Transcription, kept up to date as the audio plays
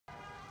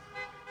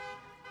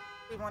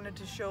We wanted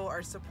to show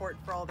our support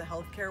for all the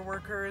healthcare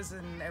workers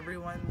and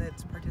everyone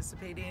that's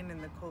participating in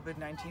the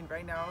COVID-19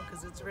 right now,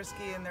 because it's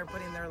risky and they're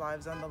putting their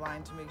lives on the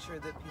line to make sure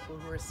that people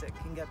who are sick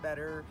can get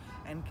better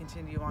and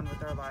continue on with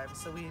their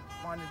lives. So we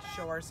wanted to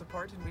show our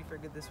support, and we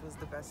figured this was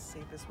the best,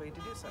 safest way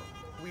to do so.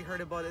 We heard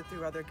about it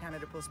through other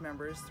Canada Post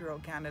members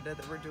throughout Canada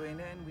that were doing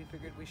it, and we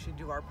figured we should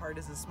do our part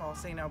as a small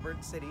St.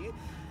 Albert city.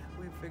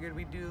 We figured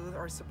we'd do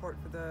our support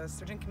for the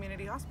Sturgeon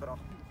Community Hospital.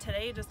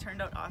 Today just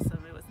turned out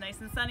awesome. It was nice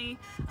and sunny.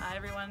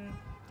 Everyone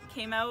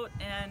came out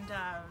and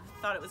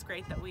thought it was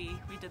great that we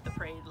did the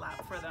parade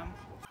lap for them.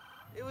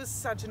 It was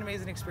such an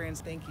amazing experience.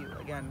 Thank you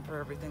again for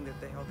everything that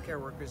the healthcare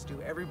workers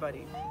do.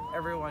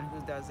 Everyone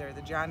who does there,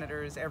 the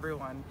janitors,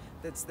 everyone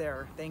that's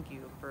there. Thank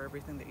you for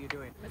everything that you're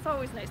doing. It's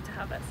always nice to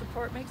have that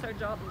support. Makes our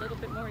job a little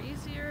bit more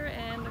easier,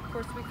 and of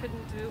course we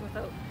couldn't do it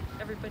without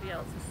everybody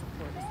else's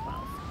support as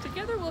well.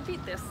 Together we'll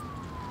beat this.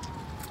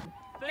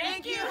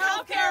 Thank you,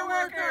 healthcare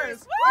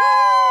workers!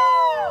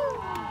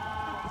 Woo!